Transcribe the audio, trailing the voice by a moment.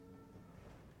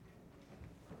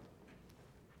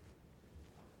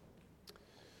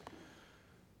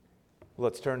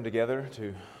Let's turn together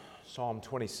to Psalm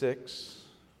 26.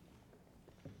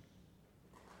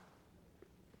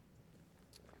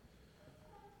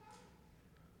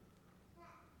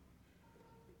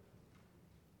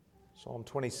 Psalm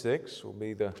 26 will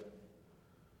be the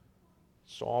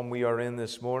psalm we are in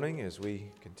this morning as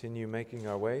we continue making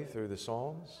our way through the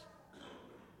Psalms.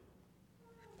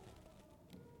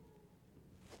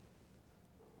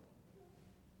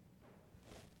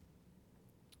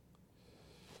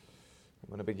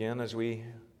 I'm going to begin, as we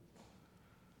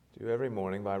do every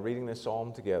morning, by reading this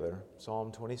psalm together. Psalm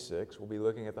 26. We'll be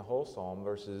looking at the whole psalm,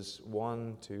 verses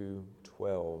 1 to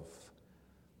 12.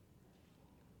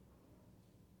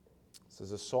 This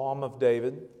is a psalm of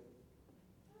David.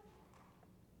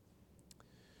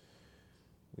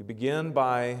 We begin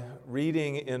by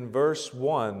reading in verse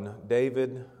 1,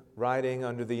 David writing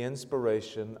under the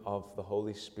inspiration of the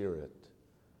Holy Spirit.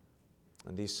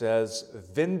 And he says,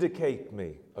 "Vindicate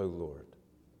me, O Lord.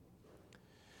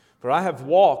 For I have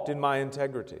walked in my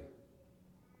integrity,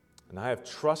 and I have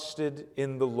trusted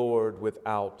in the Lord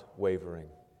without wavering.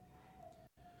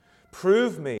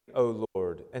 Prove me, O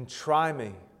Lord, and try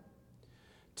me.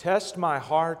 Test my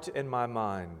heart and my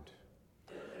mind,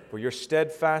 for your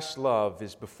steadfast love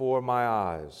is before my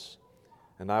eyes,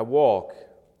 and I walk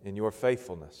in your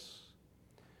faithfulness.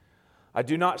 I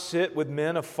do not sit with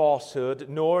men of falsehood,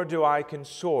 nor do I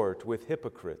consort with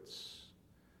hypocrites.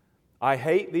 I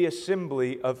hate the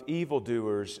assembly of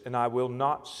evildoers, and I will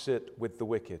not sit with the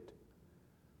wicked.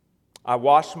 I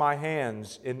wash my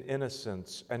hands in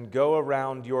innocence and go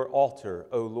around your altar,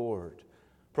 O Lord,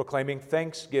 proclaiming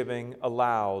thanksgiving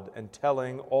aloud and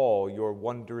telling all your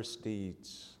wondrous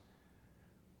deeds.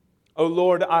 O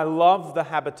Lord, I love the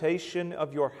habitation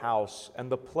of your house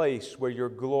and the place where your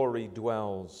glory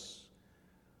dwells.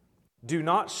 Do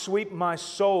not sweep my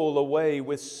soul away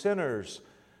with sinners,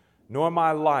 nor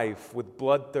my life with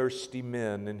bloodthirsty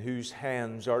men, in whose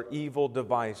hands are evil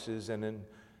devices and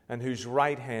whose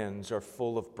right hands are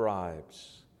full of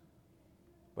bribes.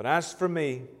 But as for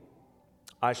me,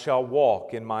 I shall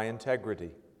walk in my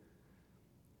integrity.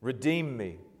 Redeem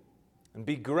me and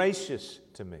be gracious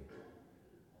to me.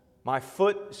 My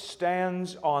foot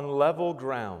stands on level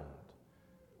ground.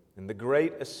 In the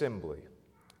great assembly,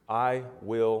 I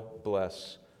will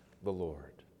bless the Lord."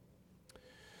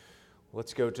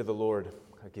 Let's go to the Lord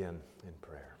again in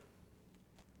prayer.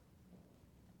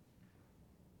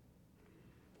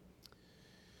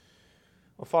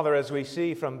 Well, Father, as we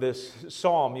see from this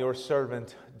psalm, your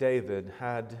servant David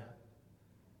had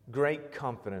great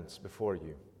confidence before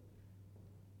you.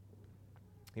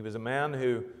 He was a man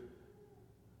who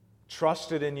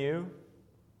trusted in you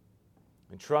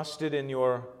and trusted in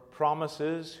your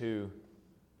promises, who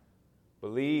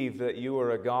believed that you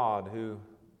are a God who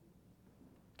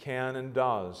can and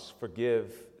does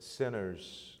forgive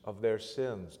sinners of their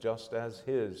sins, just as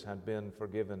his had been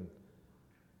forgiven.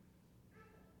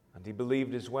 And he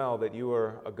believed as well that you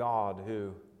are a God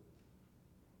who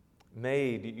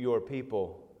made your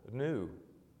people new,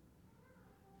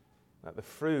 that the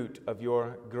fruit of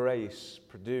your grace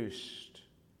produced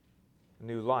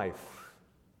new life,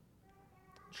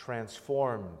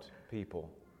 transformed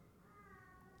people,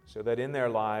 so that in their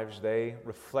lives they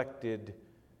reflected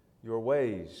your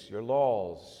ways, your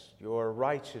laws, your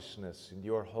righteousness, and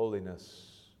your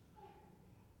holiness.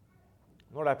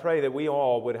 Lord, I pray that we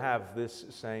all would have this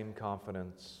same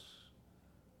confidence.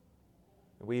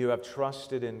 We who have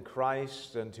trusted in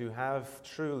Christ and who have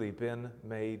truly been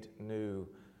made new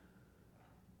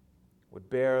would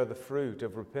bear the fruit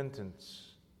of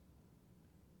repentance,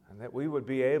 and that we would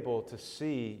be able to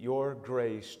see your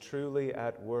grace truly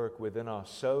at work within us,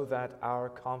 so that our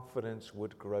confidence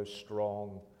would grow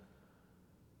strong,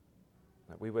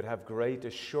 that we would have great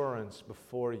assurance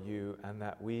before you, and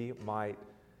that we might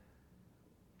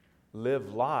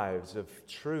live lives of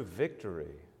true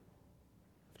victory,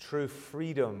 true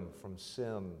freedom from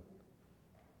sin,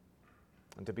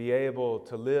 and to be able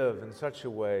to live in such a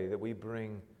way that we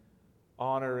bring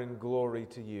honor and glory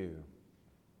to you,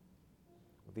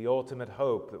 with the ultimate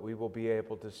hope that we will be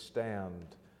able to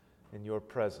stand in your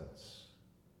presence.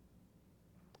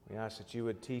 We ask that you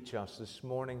would teach us this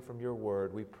morning from your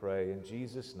word, we pray in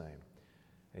Jesus' name.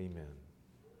 Amen.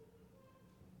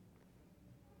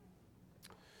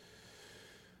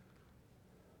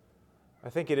 I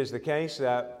think it is the case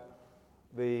that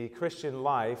the Christian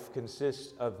life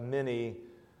consists of many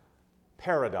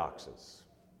paradoxes.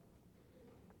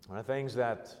 Things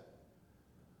that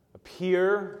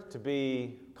appear to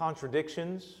be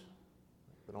contradictions,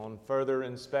 but on further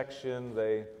inspection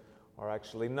they are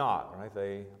actually not, right?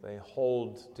 They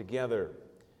hold together.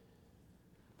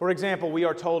 For example, we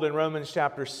are told in Romans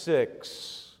chapter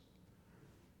 6,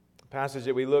 a passage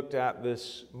that we looked at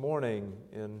this morning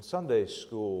in Sunday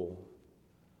school,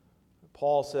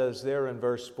 Paul says there in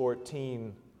verse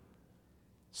 14,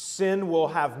 sin will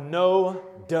have no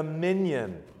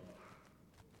dominion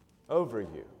over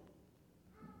you,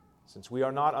 since we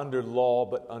are not under law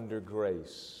but under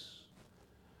grace.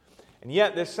 And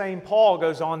yet this same Paul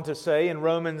goes on to say in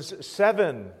Romans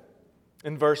 7,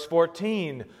 in verse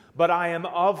 14, but I am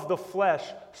of the flesh,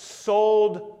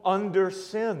 sold under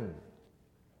sin.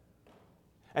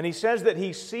 And he says that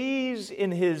he sees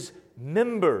in his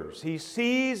members, he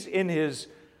sees in his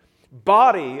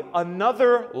body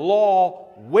another law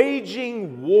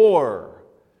waging war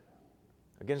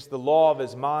against the law of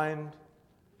his mind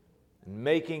and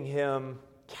making him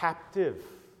captive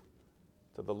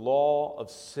to the law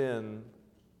of sin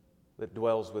that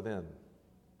dwells within.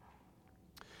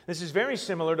 This is very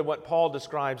similar to what Paul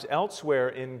describes elsewhere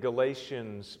in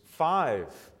Galatians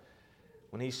 5,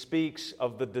 when he speaks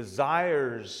of the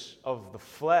desires of the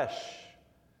flesh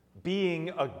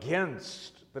being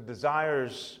against the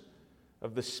desires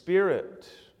of the Spirit,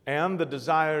 and the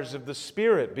desires of the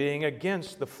Spirit being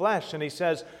against the flesh. And he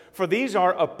says, for these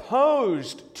are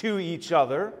opposed to each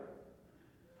other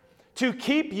to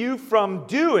keep you from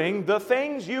doing the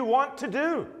things you want to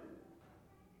do.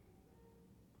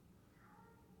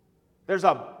 There's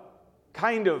a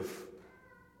kind of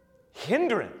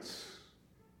hindrance,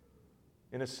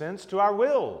 in a sense, to our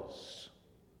wills,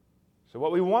 so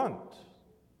what we want.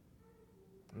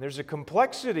 And there's a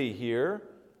complexity here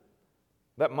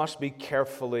that must be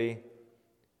carefully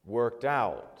worked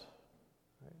out.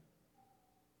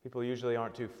 People usually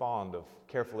aren't too fond of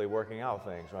carefully working out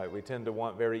things, right? We tend to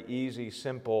want very easy,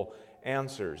 simple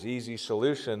answers, easy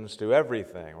solutions to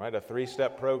everything, right? A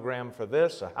 3-step program for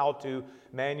this, a how-to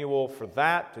manual for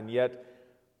that, and yet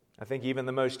I think even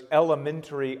the most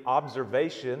elementary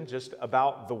observation just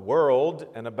about the world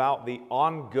and about the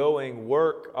ongoing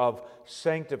work of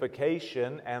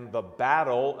sanctification and the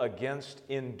battle against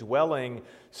indwelling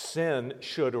sin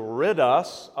should rid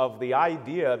us of the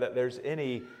idea that there's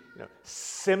any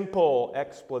simple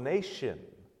explanation,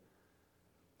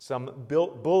 some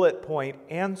bullet point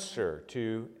answer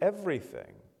to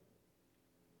everything.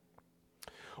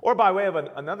 Or by way of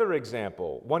another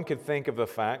example, one could think of the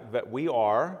fact that we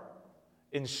are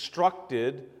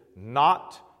instructed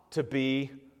not to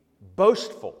be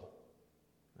boastful.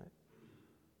 Right?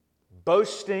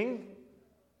 Boasting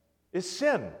is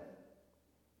sin.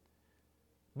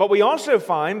 But we also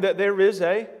find that there is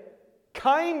a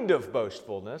kind of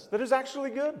boastfulness that is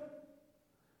actually good.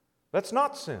 That's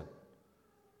not sin.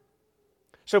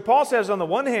 So Paul says on the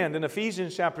one hand in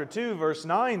Ephesians chapter 2 verse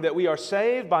 9 that we are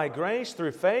saved by grace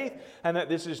through faith and that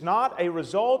this is not a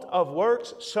result of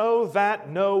works so that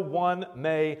no one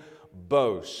may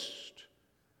boast.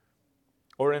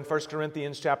 Or in 1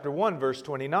 Corinthians chapter 1 verse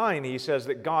 29 he says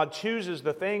that God chooses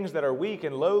the things that are weak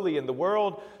and lowly in the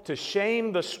world to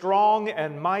shame the strong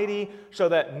and mighty so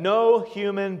that no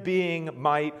human being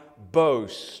might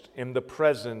boast in the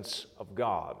presence of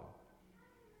God.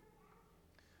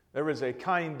 There is a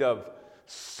kind of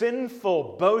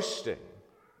sinful boasting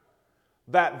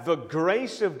that the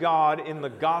grace of God in the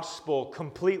gospel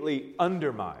completely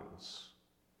undermines.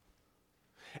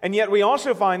 And yet we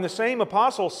also find the same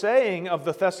apostle saying of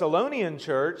the Thessalonian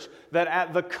church that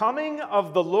at the coming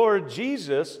of the Lord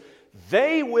Jesus,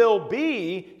 they will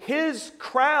be His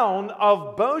crown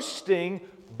of boasting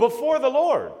before the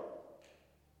Lord.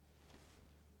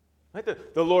 Right?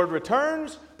 The Lord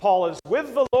returns, Paul is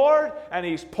with the Lord, and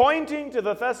he's pointing to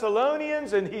the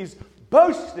Thessalonians and he's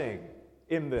boasting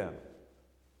in them.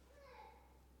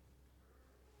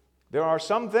 There are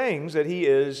some things that he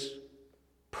is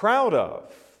proud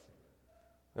of.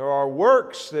 There are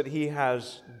works that he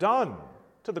has done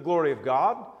to the glory of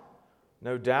God,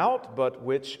 no doubt, but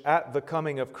which at the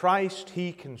coming of Christ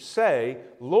he can say,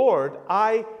 Lord,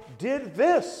 I did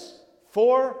this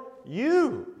for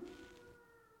you.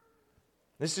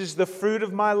 This is the fruit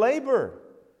of my labor.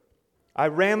 I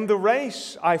ran the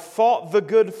race. I fought the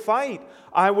good fight.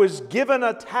 I was given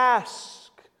a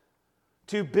task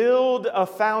to build a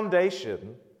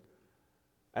foundation.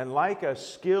 And like a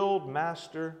skilled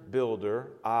master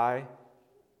builder, I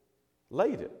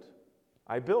laid it.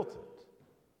 I built it.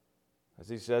 As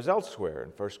he says elsewhere in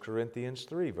 1 Corinthians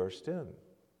 3, verse 10.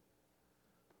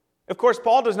 Of course,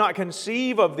 Paul does not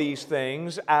conceive of these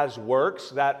things as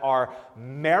works that are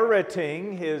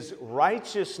meriting his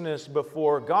righteousness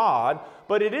before God,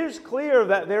 but it is clear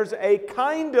that there's a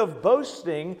kind of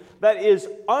boasting that is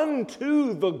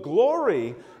unto the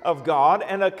glory of God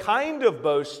and a kind of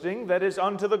boasting that is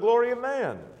unto the glory of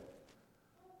man.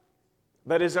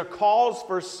 that is a cause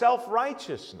for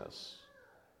self-righteousness.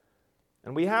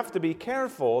 And we have to be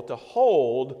careful to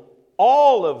hold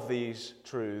all of these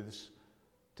truths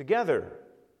together.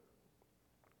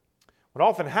 What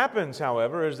often happens,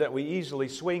 however, is that we easily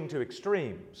swing to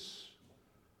extremes.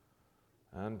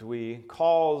 And we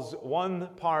cause one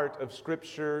part of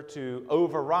Scripture to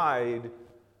override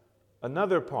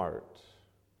another part.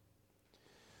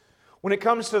 When it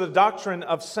comes to the doctrine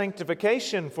of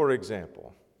sanctification, for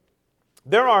example,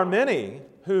 there are many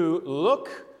who look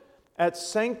at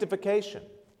sanctification,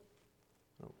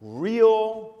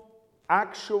 real,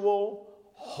 actual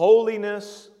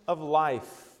holiness of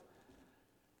life,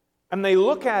 and they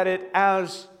look at it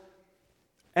as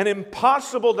an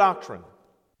impossible doctrine.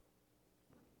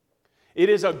 It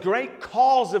is a great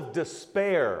cause of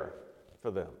despair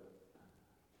for them.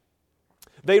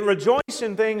 They rejoice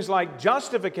in things like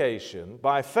justification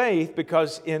by faith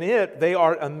because in it they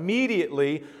are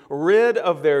immediately rid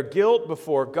of their guilt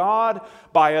before God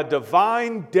by a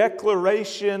divine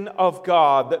declaration of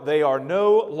God that they are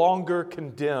no longer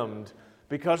condemned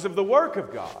because of the work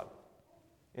of God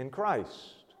in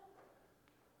Christ.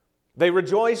 They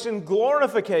rejoice in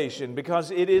glorification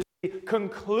because it is the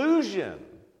conclusion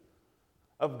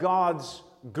of God's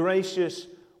gracious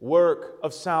work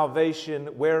of salvation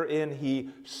wherein He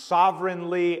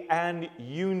sovereignly and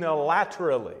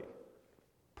unilaterally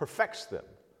perfects them.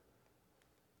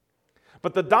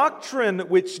 But the doctrine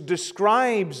which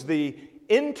describes the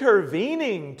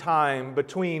intervening time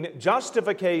between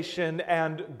justification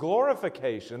and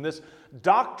glorification, this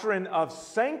doctrine of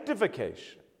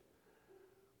sanctification,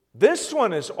 this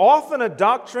one is often a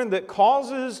doctrine that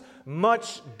causes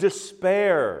much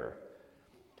despair,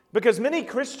 because many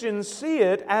Christians see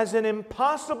it as an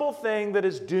impossible thing that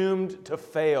is doomed to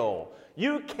fail.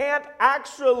 You can't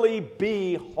actually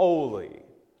be holy.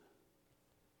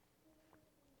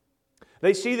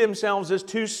 They see themselves as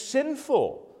too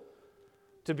sinful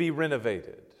to be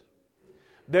renovated.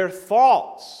 Their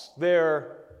thoughts,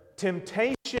 their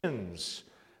temptations,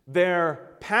 their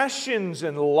passions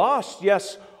and lust,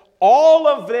 yes, all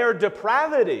of their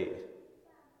depravity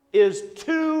is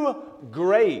too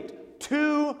great,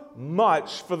 too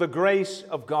much for the grace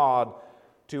of God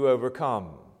to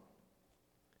overcome.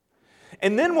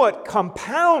 And then what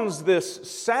compounds this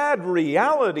sad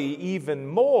reality even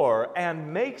more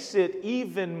and makes it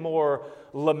even more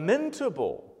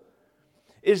lamentable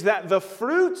is that the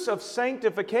fruits of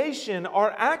sanctification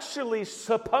are actually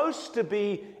supposed to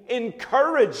be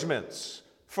encouragements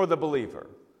for the believer.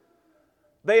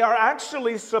 They are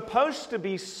actually supposed to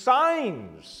be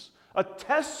signs, a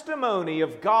testimony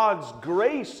of God's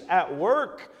grace at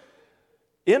work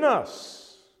in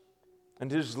us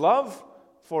and His love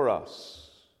for us.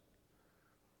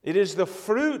 It is the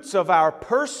fruits of our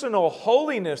personal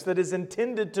holiness that is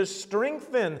intended to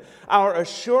strengthen our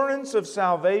assurance of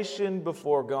salvation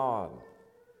before God.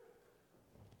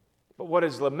 But what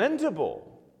is lamentable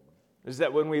is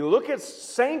that when we look at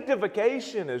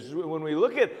sanctification, when we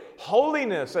look at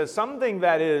holiness as something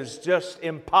that is just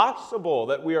impossible,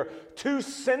 that we are too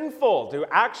sinful to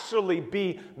actually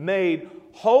be made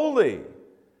holy,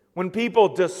 when people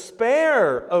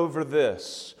despair over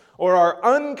this or are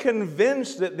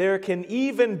unconvinced that there can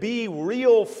even be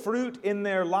real fruit in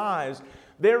their lives,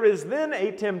 there is then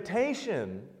a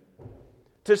temptation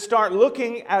to start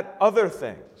looking at other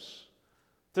things,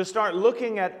 to start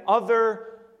looking at other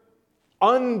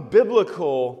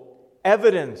unbiblical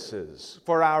evidences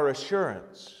for our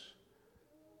assurance,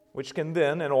 which can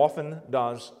then and often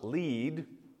does lead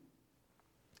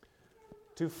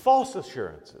to false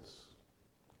assurances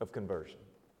of conversion.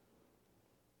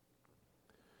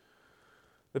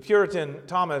 The Puritan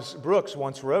Thomas Brooks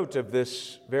once wrote of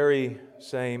this very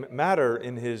same matter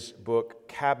in his book,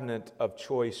 Cabinet of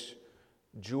Choice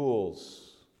Jewels.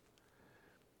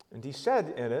 And he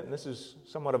said in it, and this is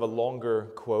somewhat of a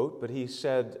longer quote, but he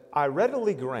said, "I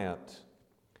readily grant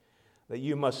that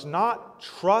you must not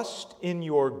trust in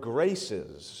your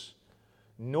graces,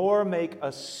 nor make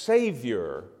a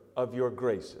savior of your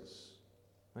graces."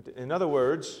 In other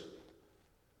words,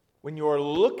 when you're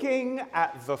looking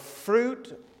at the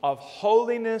fruit of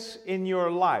holiness in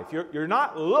your life, you're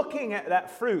not looking at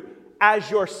that fruit as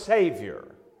your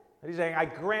savior. He's saying, I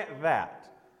grant that.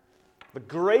 The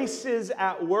graces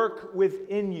at work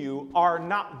within you are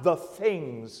not the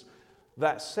things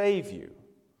that save you.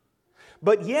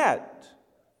 But yet,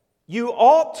 you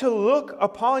ought to look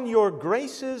upon your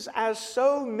graces as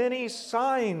so many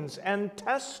signs and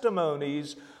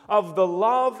testimonies of the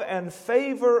love and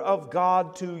favor of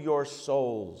God to your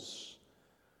souls.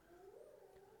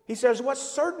 He says, what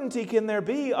certainty can there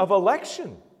be of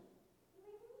election?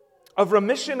 of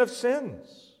remission of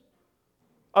sins,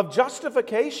 of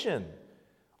justification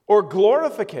or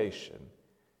glorification,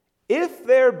 if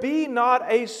there be not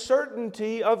a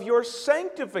certainty of your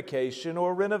sanctification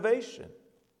or renovation.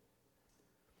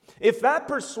 If that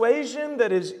persuasion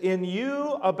that is in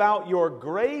you about your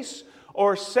grace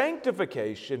or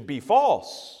sanctification be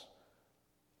false,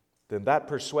 then that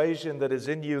persuasion that is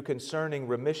in you concerning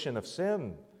remission of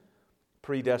sin,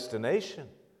 predestination,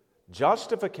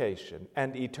 justification,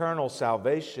 and eternal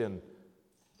salvation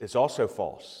is also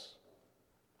false.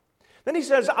 Then he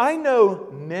says, I know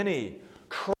many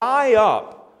cry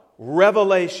up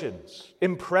revelations,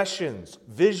 impressions,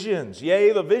 visions,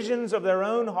 yea, the visions of their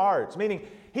own hearts. Meaning,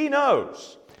 he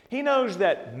knows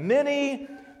that many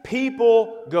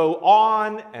people go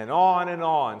on and on and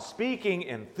on, speaking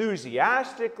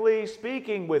enthusiastically,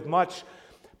 speaking with much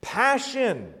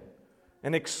passion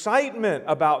and excitement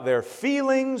about their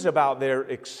feelings, about their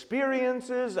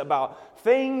experiences, about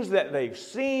things that they've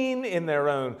seen in their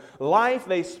own life.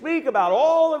 They speak about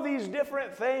all of these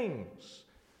different things.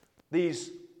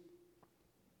 These,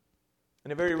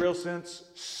 in a very real sense,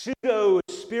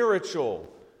 pseudo-spiritual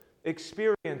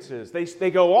experiences.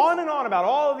 They go on and on about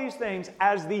all of these things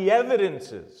as the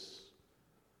evidences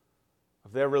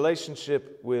of their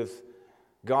relationship with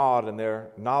God and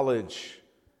their knowledge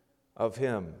of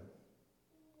Him.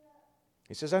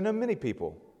 He says, I know many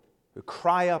people who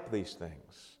cry up these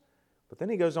things. But then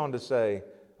he goes on to say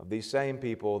of these same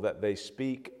people that they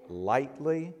speak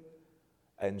lightly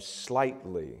and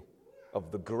slightly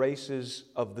of the graces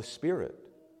of the Spirit,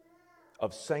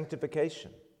 of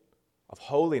sanctification, of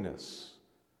holiness,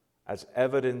 as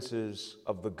evidences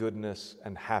of the goodness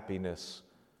and happiness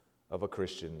of a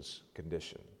Christian's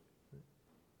condition.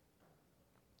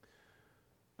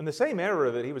 And the same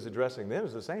error that he was addressing then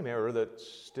is the same error that's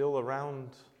still around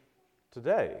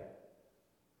today.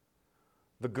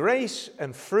 The grace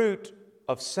and fruit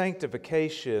of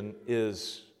sanctification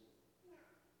is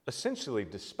essentially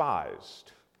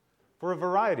despised for a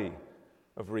variety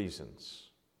of reasons.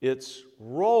 Its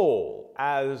role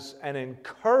as an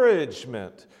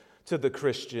encouragement to the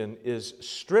Christian is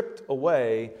stripped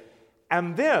away,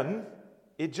 and then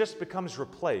it just becomes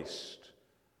replaced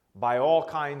by all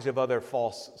kinds of other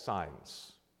false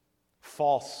signs,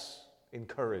 false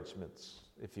encouragements,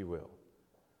 if you will.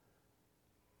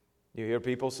 You hear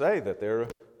people say that they're a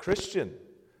Christian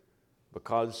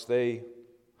because they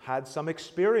had some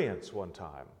experience one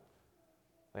time.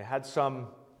 They had some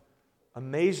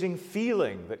amazing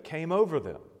feeling that came over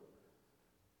them.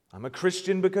 I'm a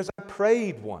Christian because I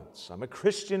prayed once. I'm a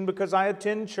Christian because I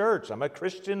attend church. I'm a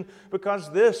Christian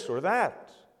because this or that.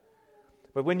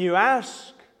 But when you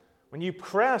ask, when you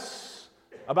press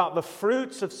about the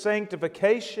fruits of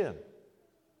sanctification,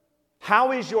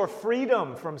 how is your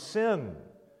freedom from sin?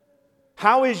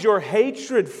 How is your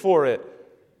hatred for it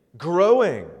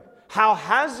growing? How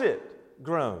has it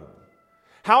grown?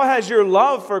 How has your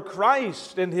love for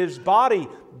Christ and His body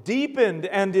deepened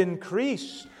and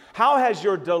increased? How has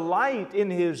your delight in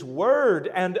His Word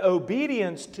and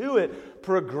obedience to it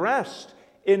progressed?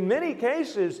 In many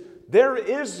cases, there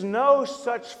is no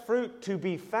such fruit to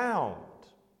be found.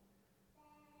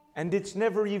 And it's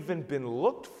never even been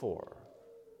looked for.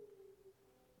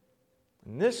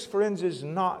 And this, friends, is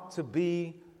not to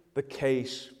be the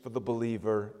case for the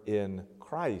believer in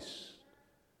Christ.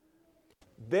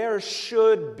 There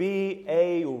should be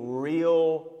a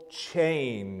real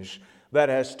change that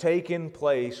has taken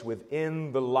place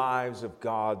within the lives of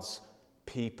God's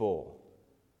people.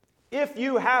 If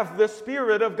you have the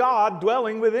Spirit of God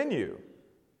dwelling within you,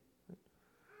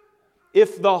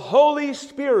 if the Holy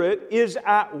Spirit is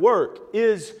at work,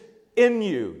 is in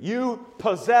you, you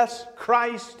possess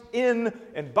Christ in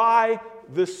and by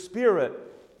the Spirit,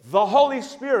 the Holy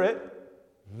Spirit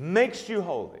makes you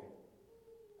holy.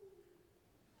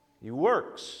 He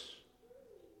works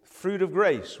fruit of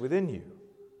grace within you.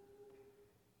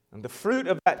 And the fruit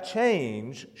of that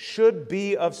change should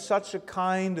be of such a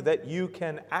kind that you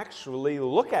can actually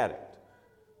look at it.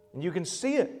 And you can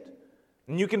see it.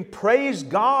 And you can praise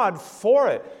God for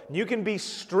it. And you can be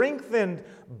strengthened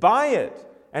by it.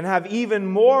 And have even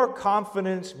more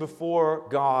confidence before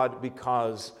God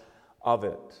because of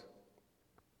it.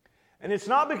 And it's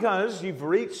not because you've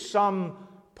reached some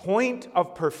point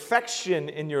of perfection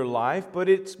in your life, but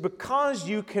it's because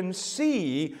you can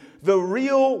see the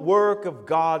real work of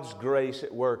God's grace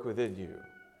at work within you.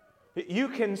 You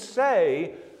can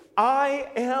say, I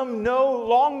am no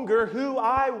longer who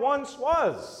I once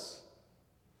was.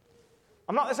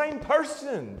 I'm not the same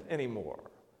person anymore.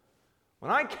 When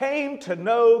I came to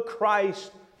know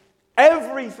Christ,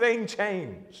 everything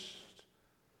changed.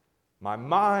 my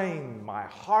mind, my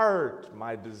heart,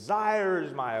 my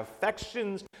desires, my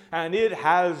affections, and it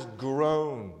has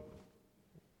grown.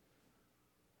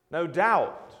 No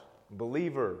doubt, a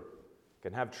believer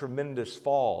can have tremendous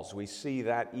falls. We see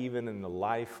that even in the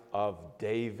life of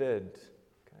David.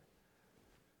 Okay.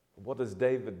 What does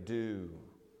David do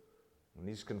when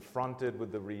he's confronted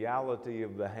with the reality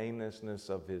of the heinousness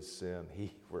of his sin?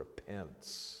 He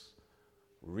repents,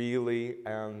 really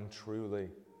and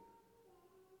truly.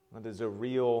 That is a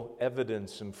real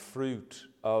evidence and fruit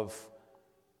of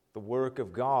the work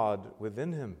of God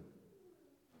within him.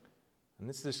 And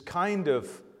it's this kind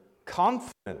of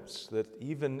confidence that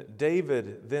even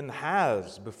David then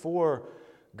has before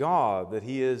God that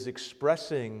he is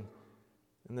expressing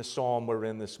in the psalm we're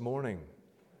in this morning.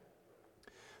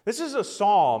 This is a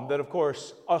psalm that, of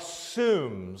course,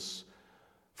 assumes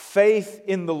faith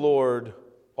in the Lord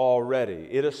already.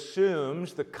 It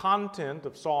assumes the content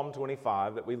of Psalm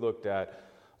 25 that we looked at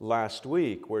last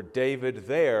week, where David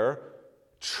there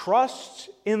trusts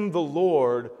in the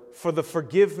Lord for the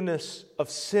forgiveness of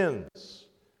sins.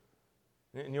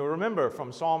 And you'll remember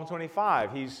from Psalm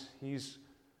 25,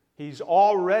 he's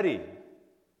already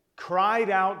cried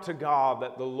out to God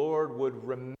that the Lord would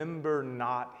remember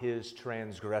not his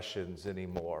transgressions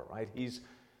anymore, right?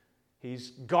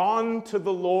 He's gone to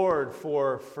the Lord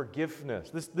for forgiveness.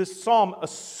 This psalm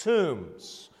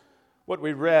assumes what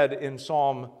we read in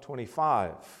Psalm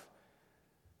 25.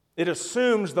 It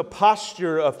assumes the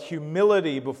posture of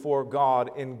humility before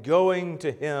God in going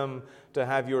to Him to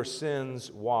have your sins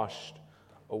washed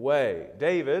away.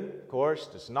 David, of course,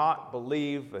 does not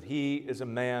believe that he is a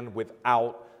man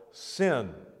without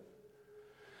sin.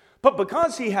 But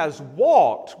because he has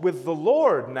walked with the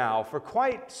Lord now for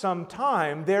quite some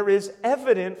time, there is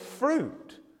evident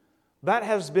fruit that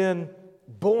has been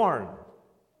born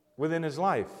within his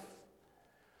life.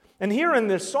 And here in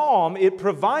this psalm, it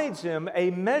provides him a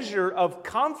measure of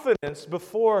confidence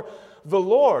before the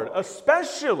Lord,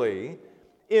 especially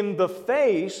in the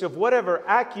face of whatever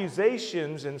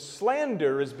accusations and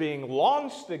slander is being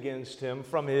launched against him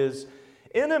from his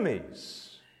enemies.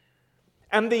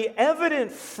 And the evident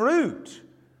fruit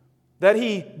that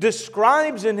he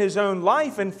describes in his own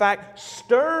life, in fact,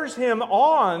 stirs him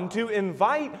on to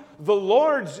invite the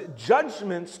Lord's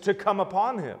judgments to come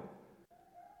upon him.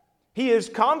 He is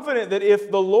confident that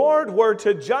if the Lord were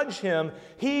to judge him,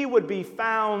 he would be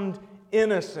found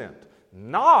innocent.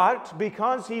 Not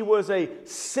because he was a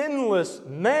sinless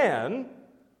man,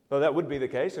 though that would be the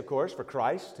case, of course, for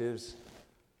Christ, his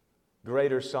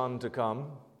greater Son to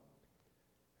come.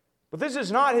 But this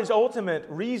is not his ultimate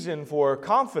reason for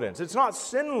confidence. It's not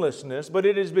sinlessness, but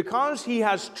it is because he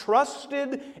has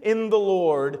trusted in the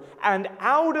Lord, and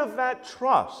out of that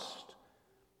trust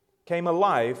came a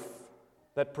life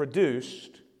that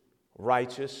produced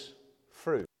righteous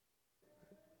fruit.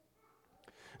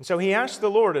 And so he asked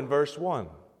the Lord in verse 1,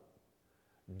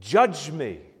 "Judge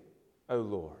me, O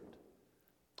Lord."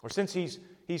 Or since he's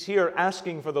here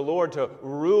asking for the Lord to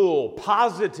rule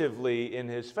positively in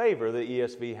his favor, the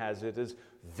ESV has it as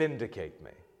 "vindicate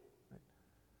me."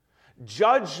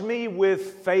 Judge me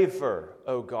with favor,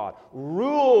 O God.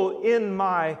 Rule in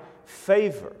my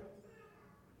favor.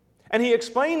 And he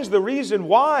explains the reason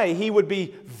why he would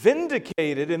be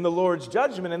vindicated in the Lord's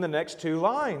judgment in the next two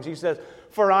lines. He says,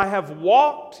 "For I have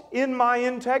walked in my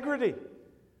integrity,"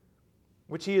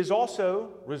 which he is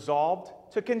also resolved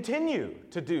to continue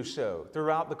to do so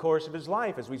throughout the course of his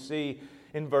life, as we see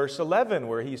in verse 11,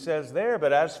 where he says there,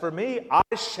 "But as for me,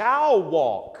 I shall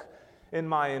walk in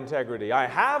my integrity. I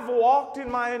have walked in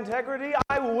my integrity.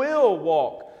 I will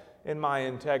walk in my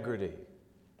integrity."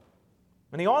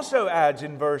 And he also adds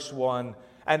in verse 1,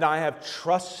 "And I have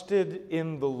trusted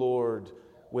in the Lord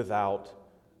without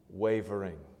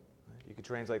wavering." You could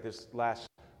translate this last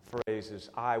phrase as,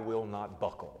 "I will not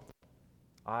buckle.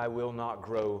 I will not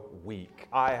grow weak.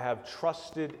 I have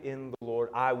trusted in the Lord.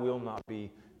 I will not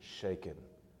be shaken."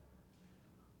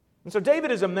 And so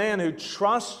David is a man who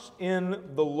trusts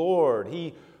in the Lord.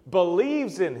 He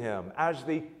believes in Him as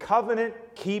the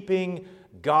covenant-keeping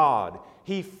God.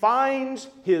 He finds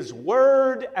His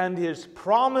word and His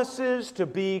promises to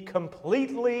be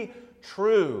completely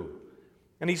true.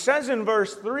 And he says in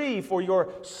verse 3, "For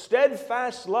your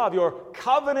steadfast love, your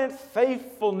covenant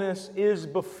faithfulness is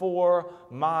before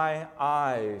my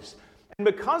eyes." And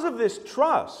because of this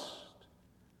trust,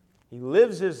 he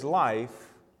lives his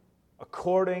life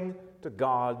according to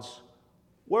God's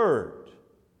word.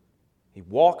 He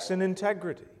walks in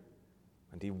integrity,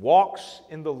 and he walks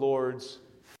in the Lord's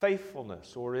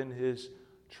faithfulness, or in His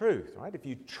truth, right? If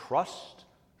you trust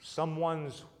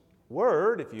someone's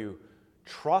word, if you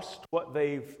trust what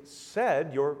they've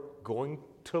said, you're going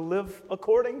to live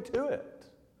according to it.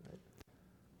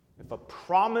 If a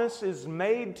promise is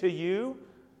made to you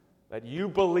that you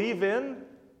believe in,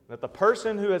 that the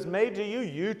person who has made to you,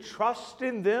 you trust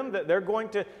in them, that they're going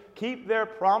to keep their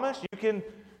promise,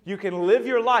 you can live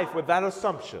your life with that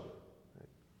assumption.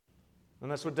 And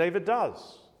that's what David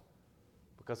does.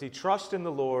 Because he trusts in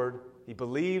the Lord, he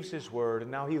believes His word,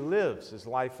 and now he lives his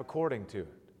life according to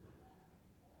it.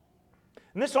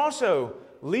 And this also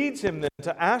leads him then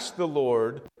to ask the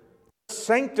Lord to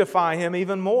sanctify him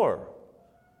even more.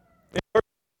 In verse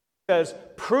 2 it says,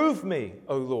 "Prove me,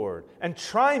 O Lord, and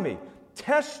try me.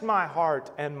 Test my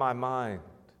heart and my mind."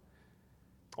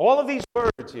 All of these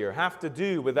words here have to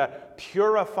do with that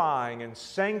purifying and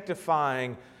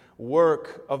sanctifying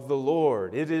work of the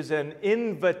Lord. It is an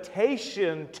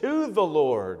invitation to the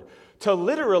Lord to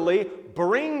literally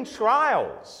bring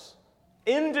trials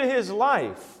into his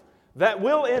life that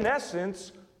will, in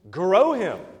essence, grow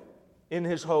him in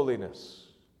his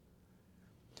holiness.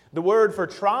 The word for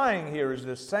trying here is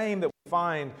the same that we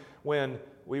find when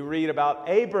we read about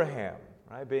Abraham,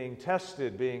 right? Being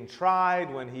tested, being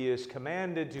tried, when he is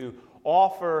commanded to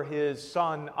offer his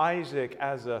son Isaac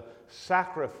as a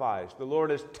sacrifice. The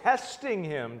Lord is testing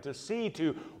him to see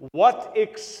to what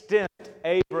extent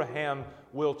Abraham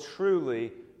will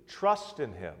truly trust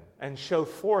in him and show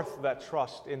forth that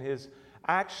trust in his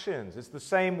actions. It's the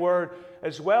same word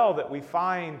as well that we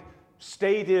find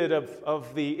stated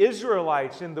of the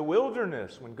Israelites in the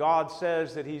wilderness when God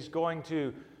says that He's going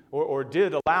to or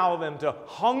did allow them to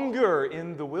hunger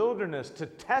in the wilderness, to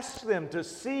test them, to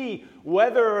see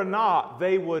whether or not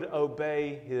they would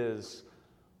obey His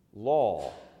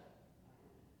law.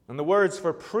 And the words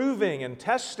for proving and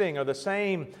testing are the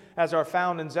same as are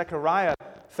found in Zechariah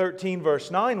 13,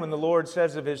 verse 9, when the Lord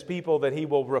says of His people that He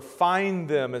will refine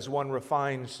them as one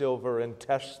refines silver and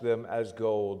test them as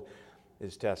gold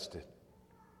is tested.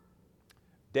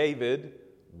 David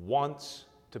wants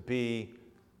to be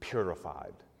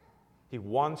purified. He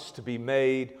wants to be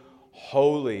made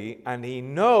holy, and he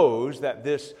knows that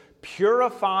this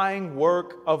purifying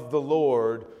work of the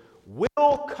Lord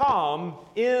will come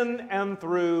in and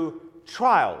through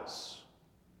trials.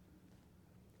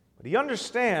 But he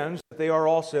understands that they are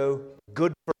also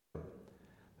good for him,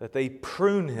 that they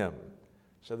prune him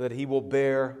so that he will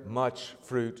bear much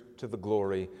fruit to the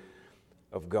glory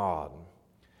of God.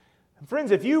 And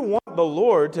friends, if you want the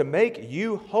Lord to make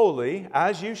you holy,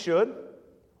 as you should,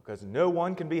 because no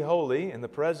one can be holy in the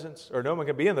presence, or no one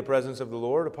can be in the presence of the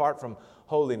Lord apart from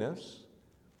holiness.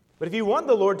 But if you want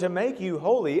the Lord to make you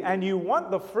holy, and you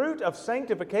want the fruit of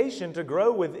sanctification to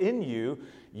grow within you,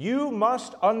 you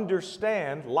must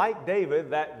understand, like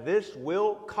David, that this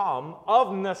will come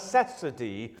of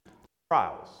necessity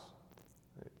trials.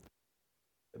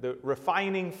 The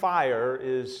refining fire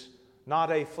is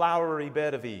not a flowery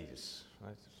bed of ease,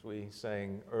 as we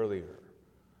sang earlier.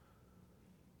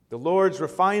 The Lord's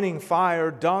refining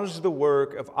fire does the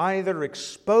work of either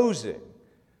exposing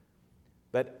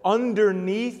that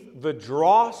underneath the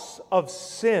dross of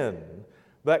sin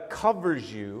that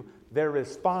covers you, there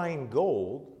is fine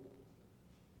gold,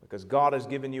 because God has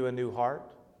given you a new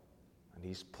heart, and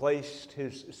He's placed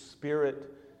His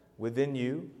Spirit within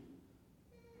you.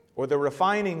 Or the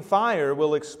refining fire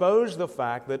will expose the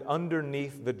fact that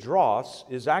underneath the dross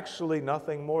is actually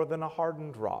nothing more than a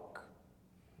hardened rock.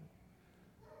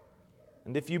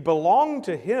 And if you belong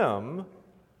to Him,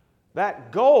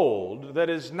 that gold that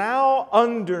is now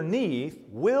underneath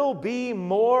will be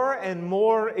more and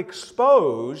more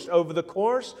exposed over the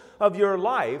course of your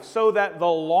life, so that the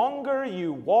longer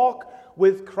you walk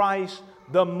with Christ,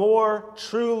 the more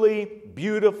truly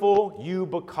beautiful you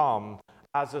become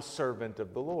as a servant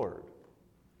of the Lord.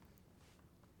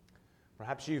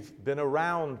 Perhaps you've been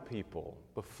around people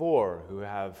before who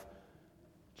have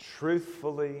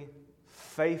truthfully,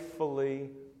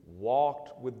 faithfully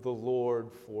walked with the Lord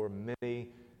for many,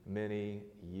 many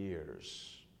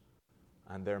years.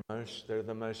 And they're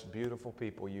the most beautiful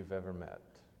people you've ever met.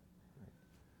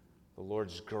 The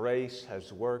Lord's grace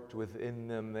has worked within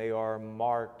them. They are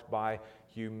marked by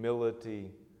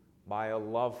humility, by a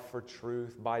love for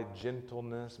truth, by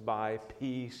gentleness, by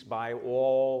peace, by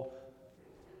all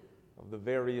of the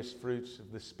various fruits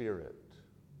of the Spirit.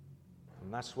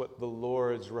 And that's what the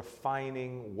Lord's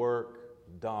refining work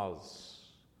does.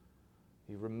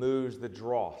 He removes the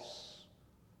dross.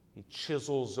 He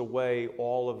chisels away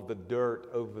all of the dirt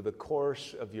over the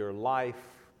course of your life,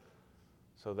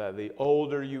 so that the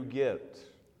older you get,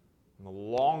 and the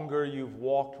longer you've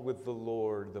walked with the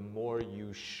Lord, the more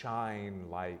you shine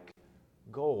like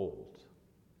gold.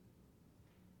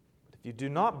 But If you do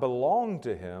not belong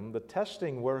to Him, the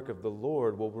testing work of the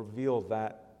Lord will reveal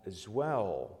that as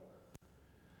well.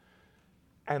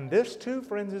 And this too,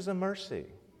 friends, is a mercy.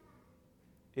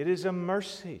 It is a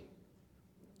mercy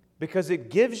because it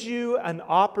gives you an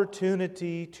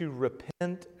opportunity to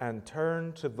repent and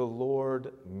turn to the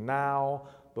Lord now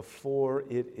before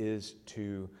it is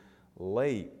too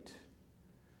late.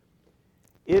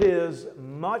 It is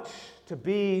much to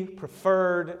be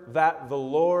preferred that the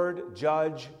Lord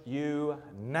judge you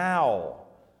now,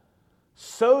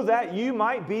 so that you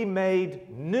might be made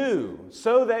new,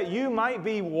 so that you might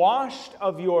be washed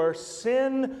of your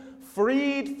sin,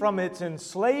 freed from its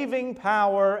enslaving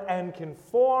power, and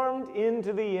conformed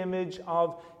into the image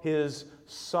of His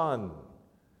Son.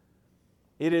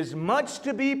 It is much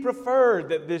to be preferred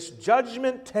that this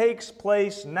judgment takes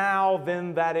place now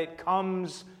than that it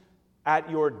comes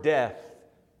at your death,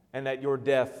 and at your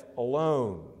death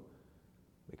alone.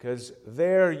 Because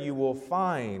there you will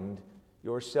find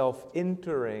yourself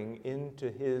entering into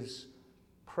His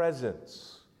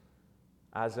presence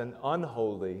as an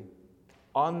unholy,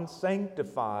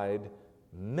 unsanctified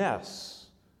mess.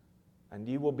 And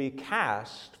you will be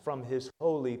cast from His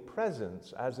holy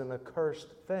presence as an accursed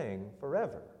thing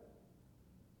forever.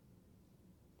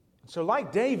 So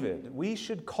like David, we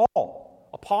should call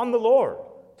upon the Lord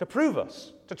to prove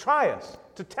us, to try us,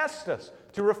 to test us,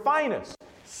 to refine us,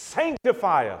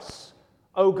 sanctify us,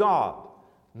 O God.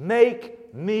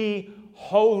 Make me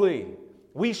holy.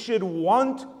 We should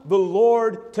want the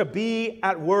Lord to be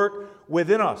at work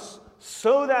within us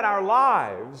so that our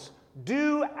lives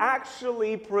do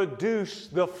actually produce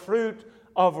the fruit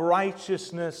of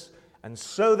righteousness and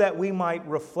so that we might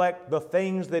reflect the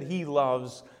things that He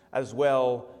loves as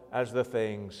well as the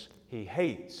things He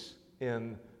hates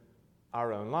in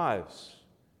our own lives.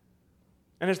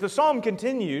 And as the psalm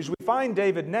continues, we find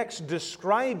David next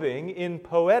describing in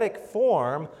poetic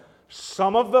form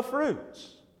some of the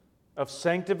fruits of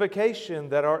sanctification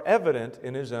that are evident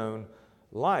in his own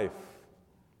life.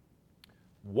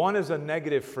 One is a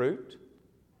negative fruit,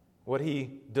 what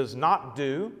he does not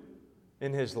do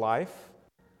in his life,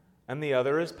 and the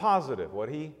other is positive, what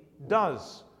he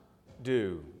does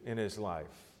do in his life.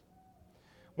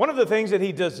 One of the things that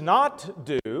he does not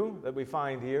do, that we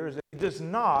find here, is that he does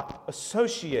not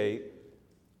associate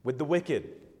with the wicked.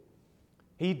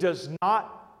 He does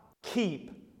not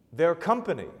keep their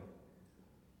company.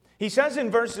 He says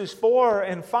in verses 4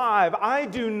 and 5, I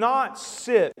do not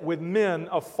sit with men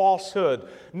of falsehood,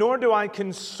 nor do I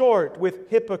consort with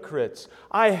hypocrites.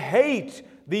 I hate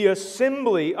the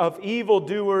assembly of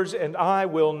evildoers, and I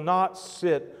will not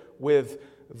sit with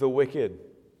the wicked.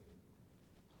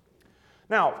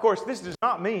 Now, of course, this does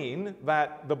not mean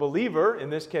that the believer, in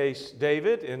this case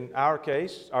David, in our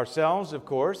case ourselves, of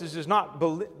course, this does not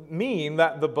mean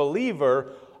that the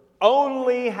believer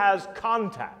only has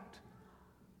contact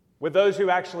with those who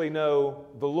actually know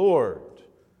the Lord.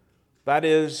 That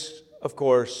is, of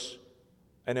course,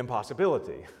 an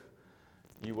impossibility.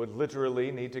 You would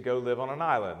literally need to go live on an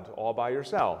island all by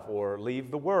yourself or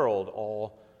leave the world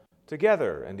all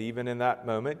together. And even in that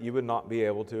moment, you would not be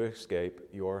able to escape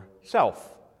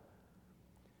yourself.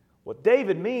 What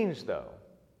David means, though,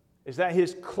 is that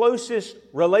his closest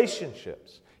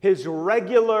relationships, his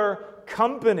regular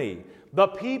company, the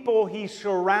people he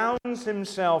surrounds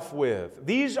himself with,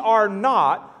 these are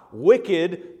not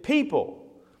wicked people.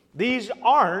 These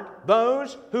aren't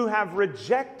those who have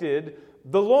rejected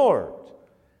the Lord.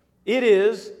 It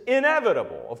is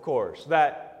inevitable, of course,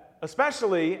 that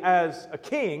especially as a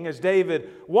king, as David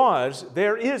was,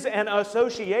 there is an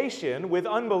association with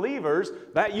unbelievers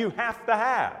that you have to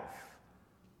have,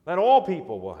 that all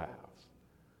people will have.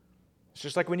 It's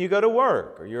just like when you go to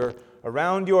work or you're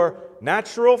around your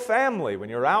natural family, when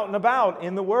you're out and about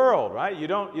in the world, right? You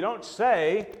don't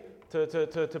say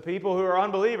to people who are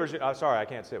unbelievers, oh, sorry, I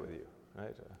can't sit with you.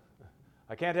 Right?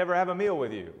 I can't ever have a meal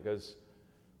with you because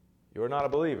you're not a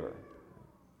believer.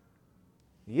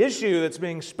 The issue that's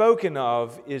being spoken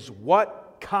of is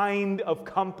what kind of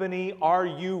company are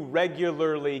you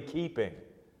regularly keeping?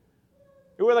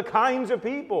 Who are the kinds of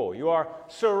people you are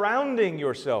surrounding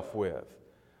yourself with?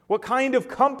 What kind of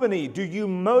company do you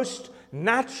most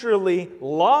naturally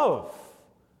love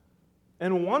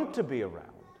and want to be around?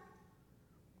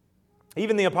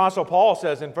 Even the Apostle Paul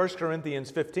says in 1 Corinthians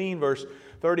 15, verse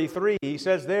 33, he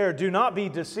says there, do not be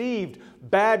deceived,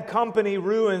 bad company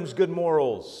ruins good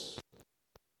morals.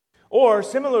 Or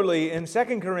similarly, in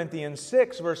 2 Corinthians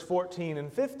 6, verse 14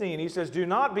 and 15, he says, do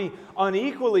not be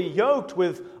unequally yoked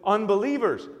with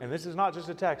unbelievers. And this is not just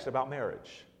a text about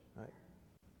marriage. Right?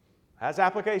 Has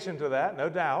application to that, no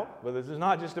doubt, but this is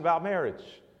not just about marriage.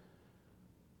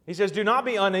 He says, do not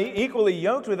be unequally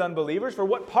yoked with unbelievers, for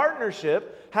what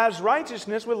partnership has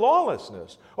righteousness with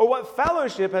lawlessness? Or what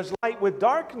fellowship has light with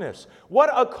darkness?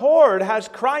 What accord has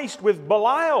Christ with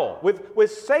Belial,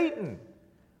 with Satan?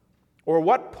 Or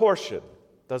what portion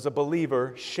does a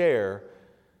believer share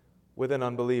with an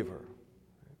unbeliever?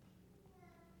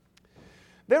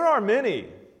 There are many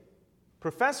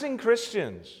professing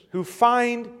Christians who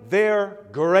find their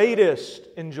greatest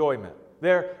enjoyment,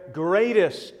 their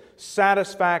greatest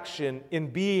satisfaction in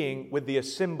being with the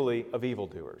assembly of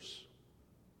evildoers.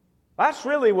 That's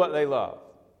really what they love.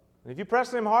 And if you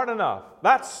press them hard enough,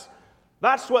 that's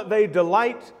what they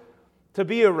delight to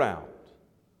be around.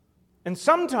 And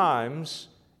sometimes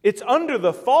it's under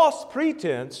the false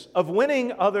pretense of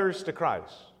winning others to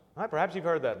Christ. Right? Perhaps you've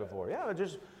heard that before. Yeah,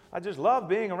 I just love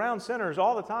being around sinners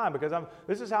all the time because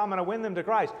this is how I'm going to win them to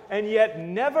Christ. And yet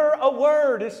never a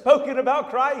word is spoken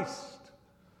about Christ.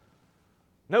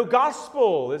 No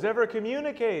gospel is ever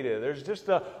communicated. There's just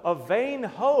a vain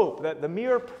hope that the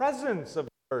mere presence of a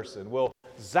person will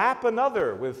zap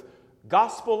another with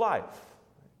gospel life.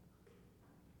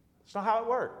 That's not how it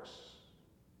works.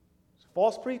 It's a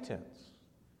false pretense.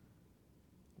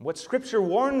 What Scripture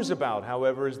warns about,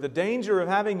 however, is the danger of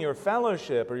having your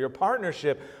fellowship or your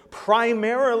partnership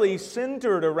primarily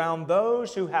centered around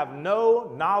those who have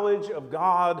no knowledge of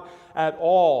God at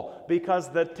all, because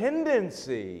the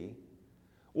tendency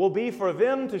will be for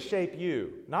them to shape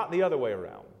you, not the other way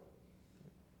around.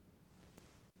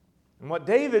 And what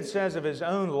David says of his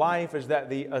own life is that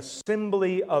the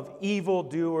assembly of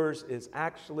evildoers is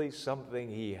actually something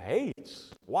he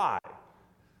hates. Why?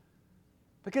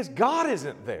 Because God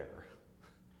isn't there.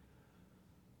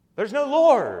 There's no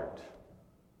Lord.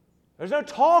 There's no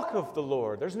talk of the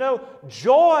Lord. There's no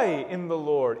joy in the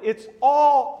Lord. It's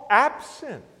all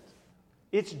absent.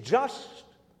 It's just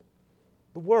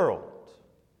the world.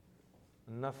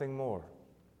 Nothing more.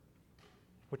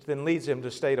 Which then leads him to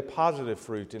state a positive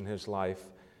fruit in his life,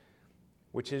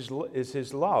 which is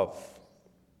his love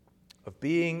of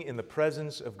being in the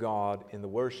presence of God, in the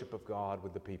worship of God,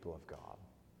 with the people of God.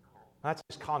 That's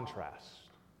his contrast.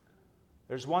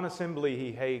 There's one assembly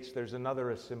he hates, there's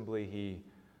another assembly he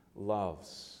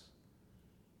loves.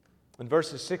 In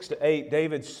verses 6 to 8,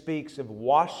 David speaks of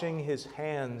washing his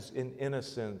hands in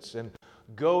innocence and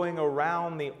going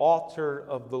around the altar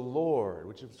of the Lord,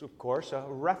 which is, of course, a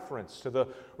reference to the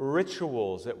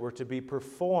rituals that were to be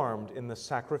performed in the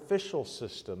sacrificial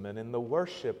system and in the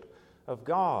worship of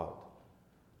God.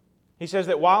 He says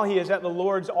that while he is at the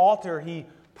Lord's altar, he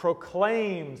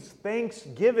proclaims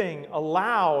thanksgiving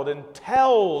aloud and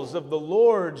tells of the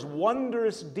Lord's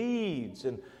wondrous deeds.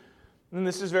 And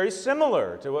this is very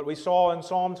similar to what we saw in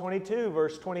Psalm 22,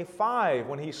 verse 25,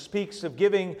 when he speaks of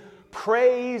giving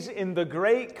praise in the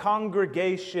great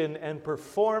congregation and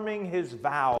performing his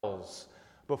vows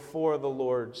before the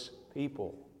Lord's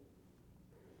people.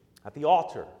 At the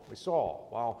altar, we saw,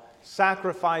 while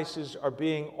sacrifices are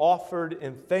being offered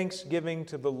in thanksgiving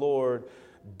to the Lord,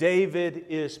 David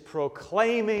is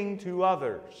proclaiming to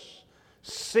others,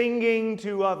 singing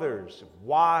to others,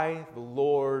 why the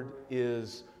Lord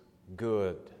is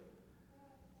good.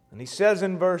 And he says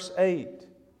in verse 8,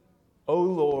 O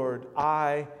Lord,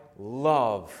 I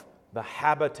love the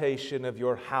habitation of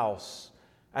your house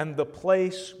and the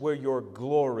place where your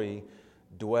glory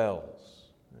dwells.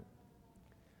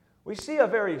 We see a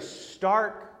very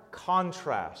stark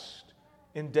contrast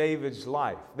in David's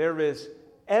life. There is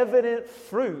evident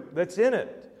fruit that's in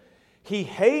it. He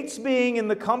hates being in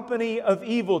the company of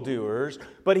evildoers,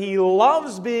 but he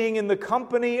loves being in the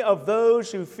company of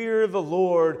those who fear the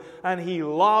Lord, and he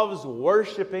loves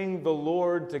worshiping the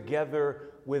Lord together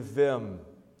with them.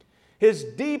 His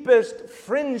deepest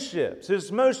friendships,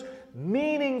 his most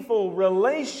meaningful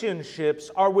relationships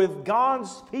are with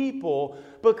God's people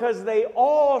because they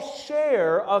all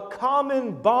share a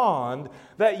common bond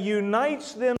that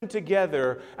unites them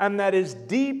together and that is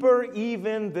deeper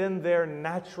even than their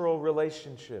natural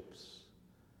relationships.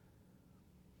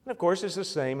 And of course, it's the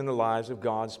same in the lives of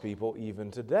God's people even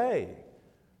today.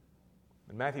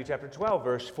 In Matthew chapter 12,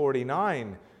 verse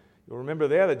 49, you'll remember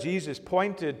there that Jesus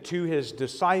pointed to his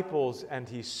disciples and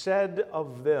he said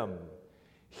of them,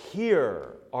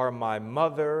 "Here are my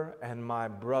mother and my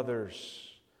brothers.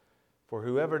 For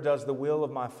whoever does the will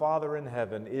of my Father in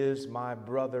heaven is my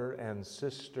brother and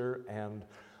sister and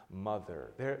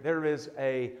mother." There is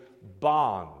a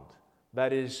bond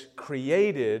that is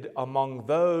created among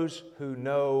those who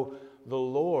know the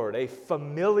Lord, a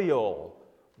familial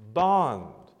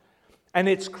bond. And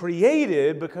it's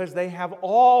created because they have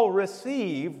all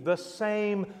received the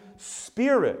same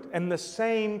Spirit and the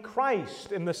same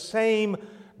Christ and the same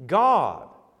God.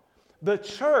 The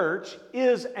church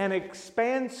is an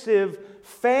expansive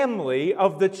family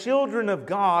of the children of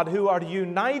God who are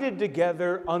united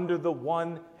together under the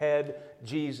one head,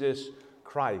 Jesus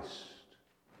Christ.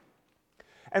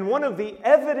 And one of the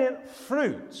evident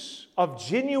fruits of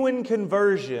genuine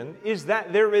conversion is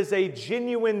that there is a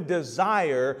genuine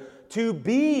desire to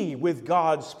be with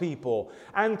God's people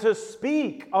and to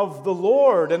speak of the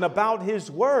Lord and about His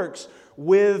works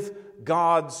with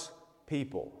God's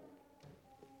people.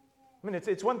 I mean,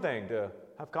 it's one thing to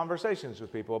have conversations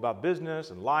with people about business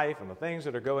and life and the things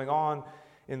that are going on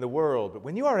in the world. But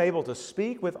when you are able to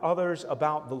speak with others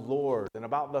about the Lord and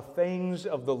about the things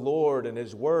of the Lord and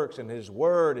His works and His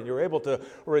Word, and you're able to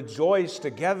rejoice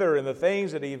together in the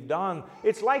things that He's done,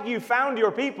 it's like you found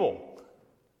your people.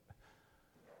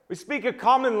 We speak a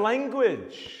common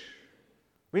language.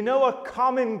 We know a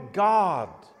common God.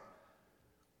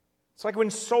 It's like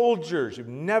when soldiers who've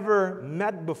never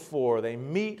met before, they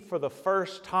meet for the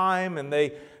first time and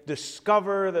they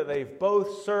discover that they've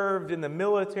both served in the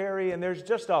military, and there's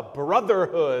just a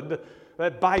brotherhood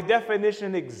that by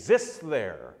definition exists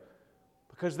there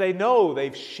because they know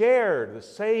they've shared the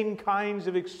same kinds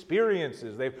of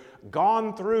experiences. They've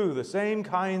gone through the same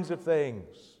kinds of things.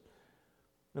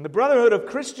 And the brotherhood of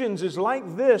Christians is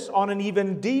like this on an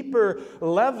even deeper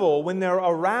level when they're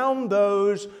around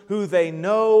those who they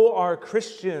know are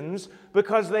Christians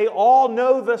because they all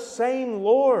know the same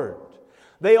Lord.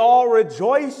 They all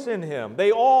rejoice in Him.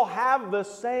 They all have the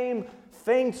same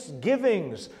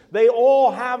thanksgivings. They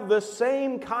all have the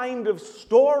same kind of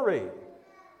story.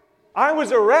 I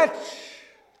was a wretch,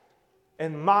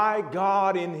 and my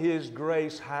God in His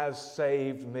grace has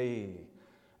saved me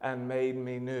and made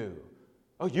me new.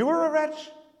 Oh, you were a wretch?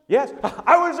 Yes,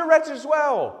 I was a wretch as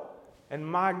well. And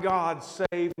my God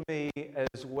saved me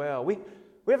as well. We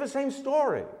have the same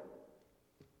story.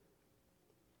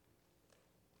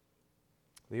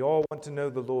 They all want to know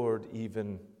the Lord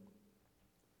even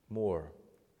more.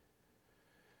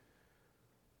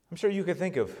 I'm sure you could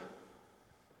think of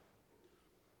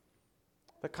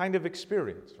that kind of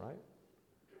experience, right?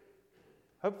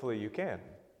 Hopefully you can.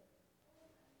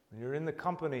 You're in the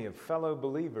company of fellow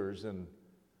believers and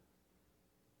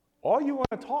all you want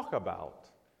to talk about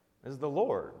is the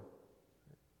Lord.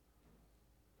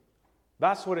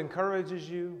 That's what encourages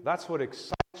you. That's what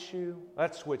excites you.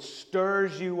 That's what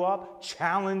stirs you up,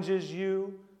 challenges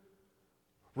you,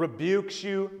 rebukes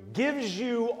you, gives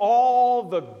you all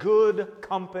the good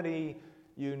company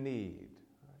you need.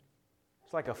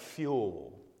 It's like a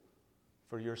fuel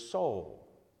for your soul.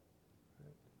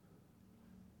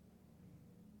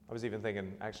 I was even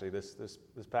thinking, actually, this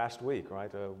past week, right?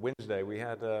 Wednesday, we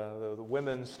had the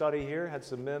women's study here, had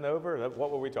some men over. What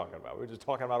were we talking about? We were just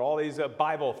talking about all these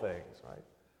Bible things, right?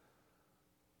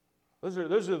 Those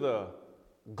are the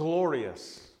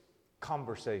glorious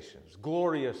conversations,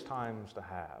 glorious times to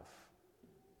have.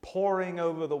 Poring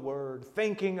over the Word,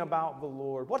 thinking about the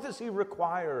Lord. What does He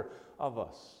require of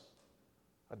us?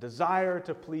 A desire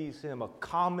to please Him, a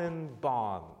common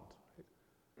bond.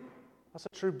 That's a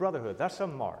true brotherhood. That's a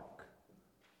mark.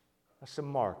 That's a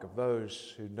mark of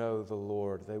those who know the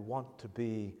Lord. They want to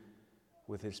be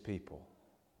with His people.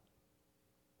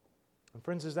 And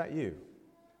friends, is that you?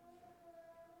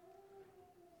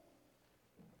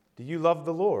 Do you love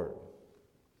the Lord?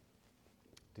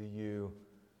 Do you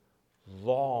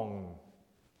long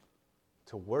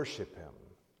to worship Him?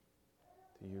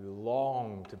 Do you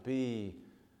long to be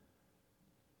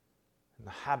in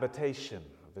the habitation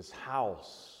of His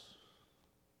house?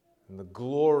 In the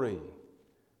glory of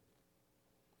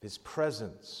His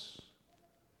presence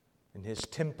in His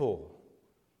temple,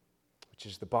 which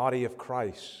is the body of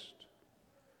Christ?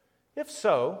 If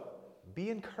so, be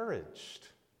encouraged.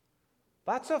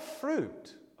 That's a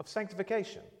fruit of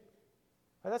sanctification.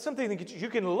 That's something that you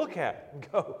can look at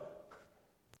and go,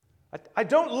 I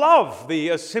don't love the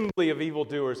assembly of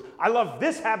evildoers. I love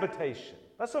this habitation.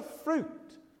 That's a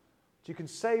fruit. You can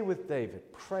say with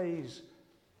David, praise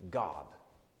God.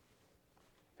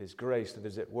 His grace that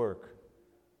is at work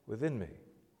within me.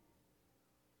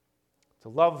 To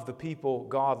love the people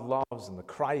God loves and the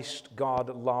Christ God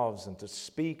loves and to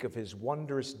speak of His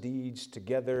wondrous deeds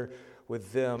together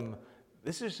with them,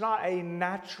 this is not a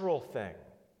natural thing.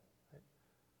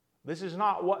 This is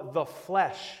not what the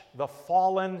flesh, the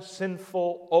fallen,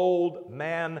 sinful, old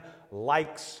man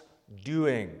likes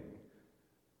doing.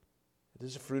 It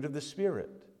is a fruit of the Spirit.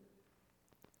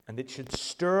 And it should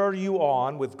stir you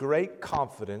on with great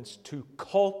confidence to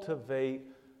cultivate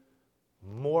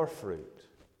more fruit,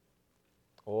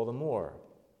 all the more.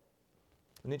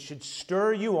 And it should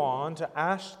stir you on to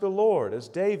ask the Lord, as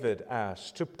David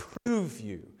asked, to prove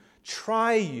you,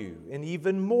 try you in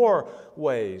even more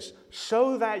ways,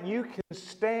 so that you can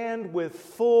stand with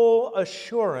full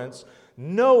assurance,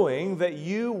 knowing that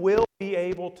you will be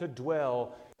able to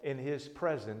dwell in His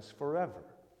presence forever.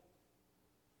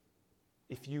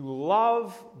 If you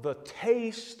love the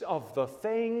taste of the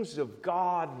things of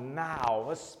God now,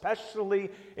 especially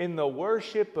in the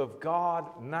worship of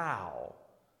God now,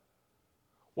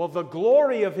 well, the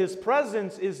glory of His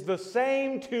presence is the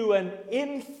same to an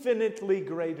infinitely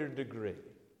greater degree.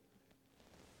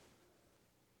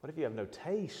 But if you have no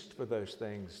taste for those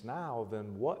things now,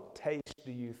 then what taste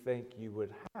do you think you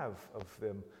would have of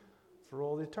them for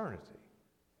all eternity?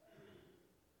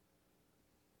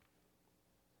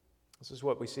 This is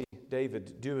what we see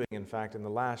David doing, in fact, in the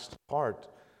last part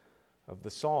of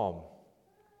the psalm.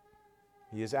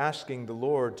 He is asking the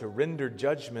Lord to render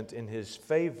judgment in his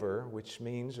favor, which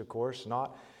means, of course,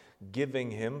 not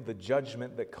giving him the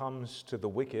judgment that comes to the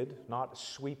wicked, not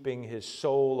sweeping his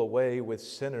soul away with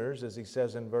sinners, as he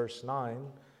says in verse 9.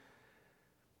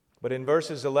 But in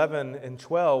verses 11 and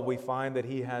 12, we find that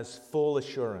he has full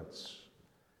assurance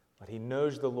that he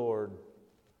knows the Lord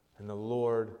and the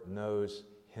Lord knows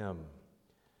him.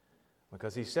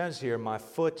 Because he says here, my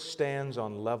foot stands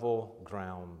on level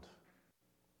ground,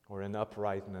 or in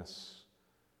uprightness,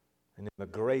 and in the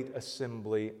great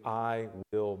assembly I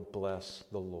will bless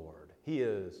the Lord. He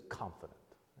is confident.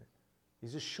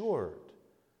 He's assured.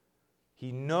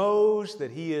 He knows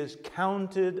that he is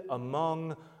counted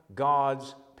among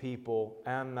God's people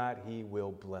and that he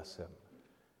will bless him.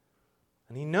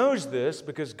 And he knows this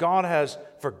because God has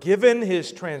forgiven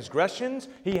his transgressions.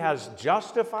 He has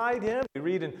justified him. We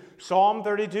read in Psalm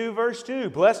 32, verse 2,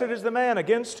 blessed is the man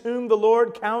against whom the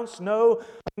Lord counts no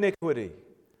iniquity.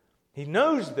 He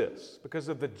knows this because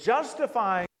of the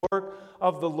justifying work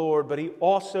of the Lord, but he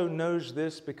also knows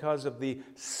this because of the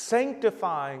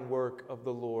sanctifying work of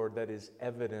the Lord that is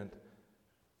evident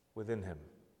within him.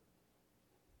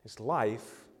 His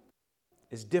life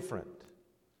is different.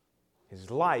 His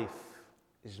life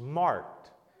is marked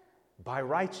by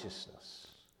righteousness.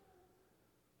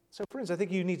 So, friends, I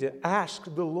think you need to ask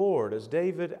the Lord, as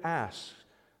David asked,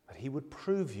 that he would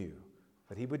prove you,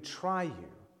 that he would try you.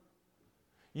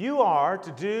 You are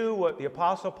to do what the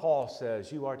Apostle Paul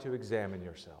says. You are to examine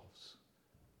yourselves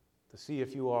to see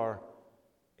if you are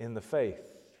in the faith.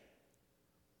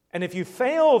 And if you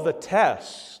fail the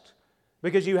test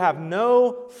because you have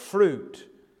no fruit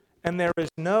and there is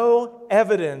no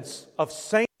evidence of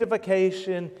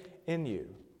sanctification in you,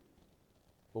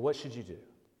 well, what should you do?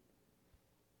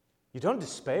 You don't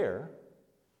despair.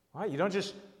 Right? You don't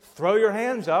just throw your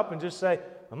hands up and just say,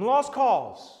 I'm lost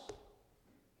cause.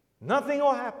 Nothing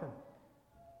will happen.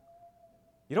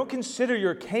 You don't consider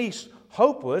your case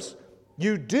hopeless.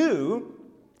 You do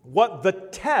what the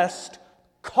test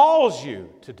calls you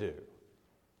to do.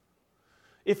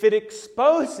 If it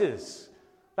exposes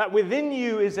that within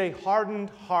you is a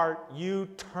hardened heart, you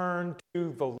turn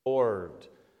to the Lord.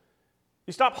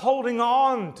 You stop holding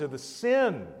on to the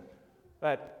sin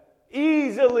that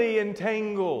easily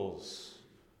entangles.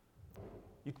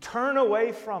 You turn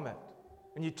away from it,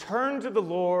 and you turn to the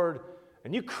Lord,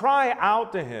 and you cry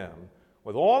out to Him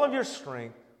with all of your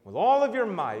strength, with all of your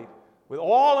might, with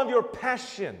all of your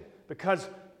passion, because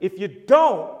if you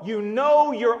don't, you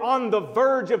know you're on the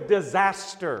verge of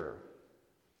disaster.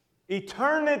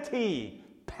 Eternity,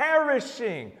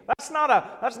 perishing. That's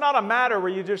not a matter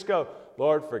where you just go,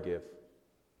 Lord, forgive.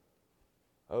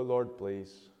 Oh, Lord,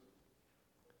 please.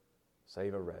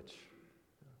 Save a wretch.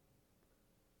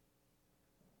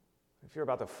 If you're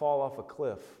about to fall off a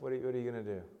cliff, what are you going to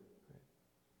do?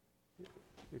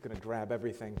 You're going to grab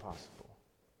everything possible.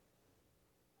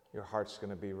 Your heart's going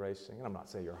to be racing. And I'm not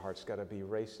saying your heart's got to be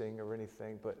racing or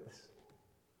anything, but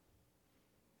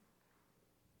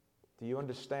do you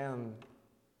understand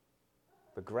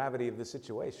the gravity of the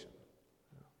situation?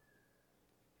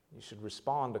 You should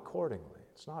respond accordingly.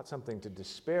 It's not something to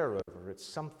despair over. It's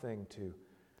something to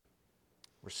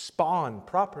respond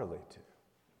properly to.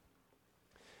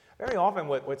 Very often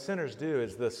what sinners do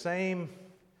is the same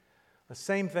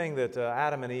thing that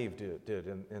Adam and Eve did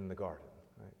in the garden.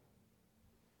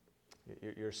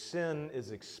 Right? Your sin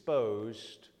is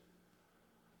exposed,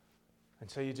 and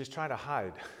so you just try to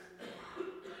hide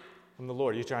from the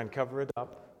Lord. You try and cover it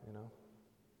up,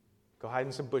 Go hide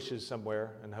in some bushes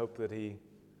somewhere and hope that He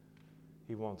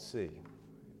won't see.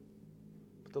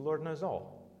 But the Lord knows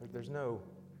all. There's no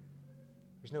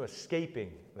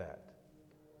escaping that.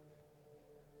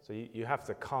 So you have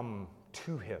to come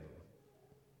to Him.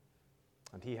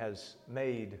 And He has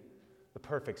made the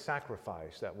perfect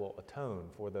sacrifice that will atone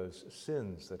for those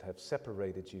sins that have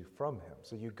separated you from Him.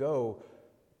 So you go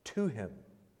to Him.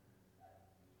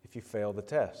 if you fail the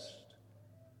test.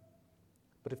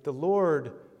 But if the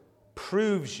Lord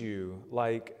proves you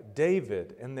like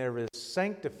David and there is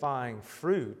sanctifying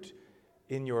fruit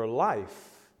in your life,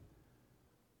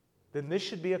 then this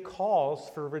should be a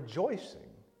cause for rejoicing.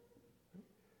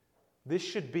 This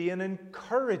should be an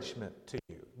encouragement to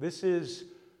you. This is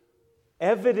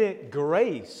evident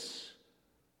grace.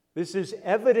 This is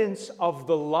evidence of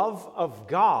the love of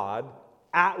God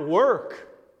at work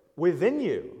within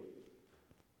you.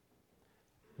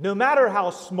 No matter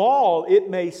how small it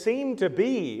may seem to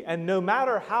be, and no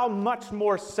matter how much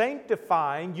more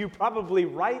sanctifying you probably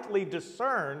rightly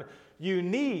discern you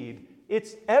need,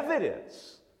 it's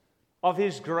evidence of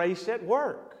His grace at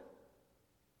work.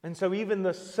 And so even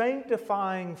the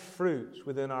sanctifying fruits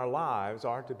within our lives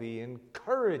are to be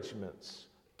encouragements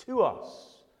to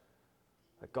us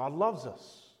that God loves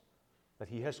us, that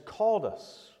He has called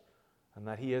us, and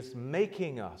that He is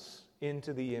making us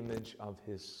into the image of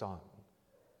His Son.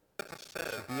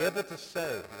 To be able to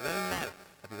say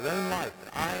of your own life,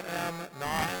 I am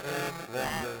not any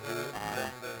longer who I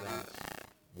once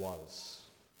was.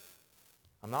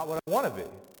 I'm not what I want to be,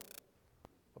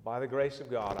 but by the grace of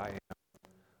God, I am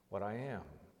what I am.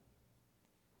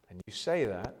 And you say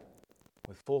that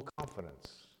with full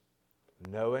confidence,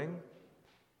 knowing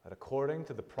that according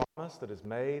to the promise that is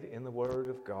made in the Word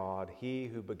of God, He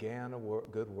who began a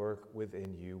good work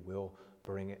within you will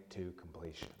bring it to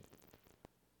completion.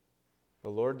 The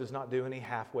Lord does not do any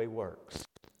halfway works.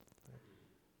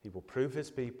 He will prove His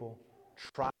people,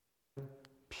 try them,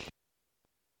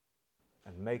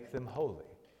 and make them holy.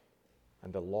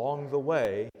 And along the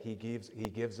way, He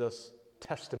gives us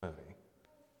testimony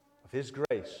of His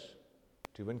grace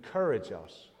to encourage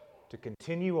us to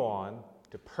continue on,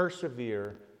 to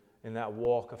persevere in that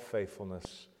walk of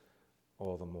faithfulness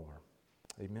all the more.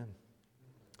 Amen.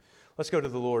 Let's go to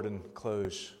the Lord and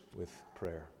close with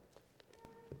prayer.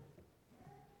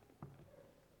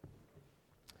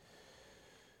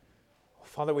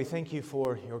 Father, we thank You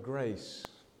for Your grace.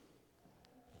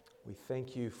 We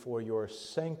thank You for Your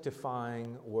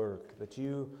sanctifying work, that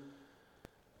You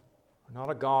are not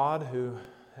a God who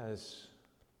has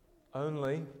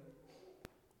only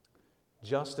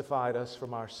justified us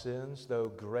from our sins, though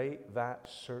great that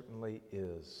certainly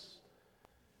is.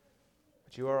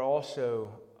 But You are also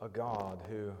a God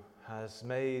who has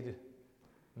made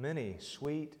many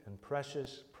sweet and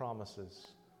precious promises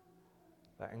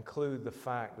that include the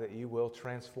fact that You will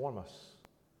transform us.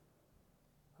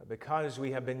 Because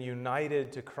we have been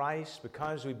united to Christ,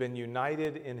 because we've been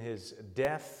united in His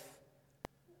death,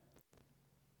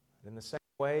 in the same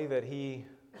way that He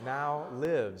now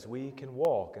lives, we can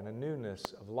walk in a newness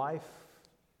of life.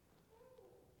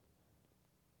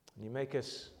 You make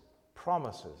us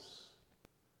promises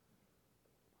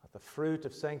that the fruit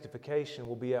of sanctification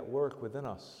will be at work within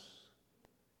us,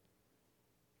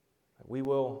 that we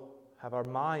will have our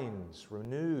minds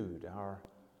renewed, our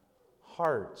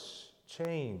hearts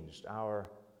changed, our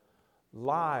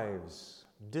lives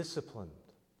disciplined,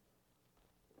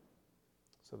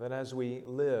 so that as we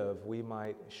live, we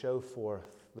might show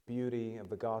forth the beauty of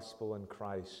the gospel in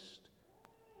Christ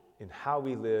in how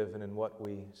we live and in what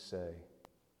we say,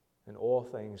 in all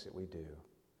things that we do.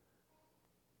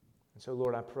 And so,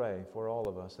 Lord, I pray for all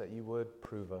of us that You would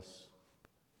prove us,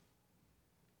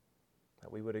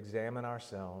 that we would examine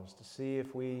ourselves to see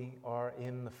if we are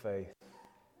in the faith.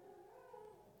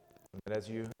 And that as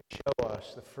You show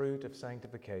us the fruit of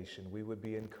sanctification, we would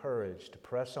be encouraged to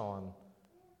press on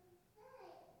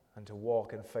and to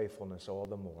walk in faithfulness all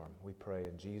the more. We pray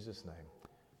in Jesus' name.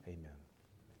 Amen.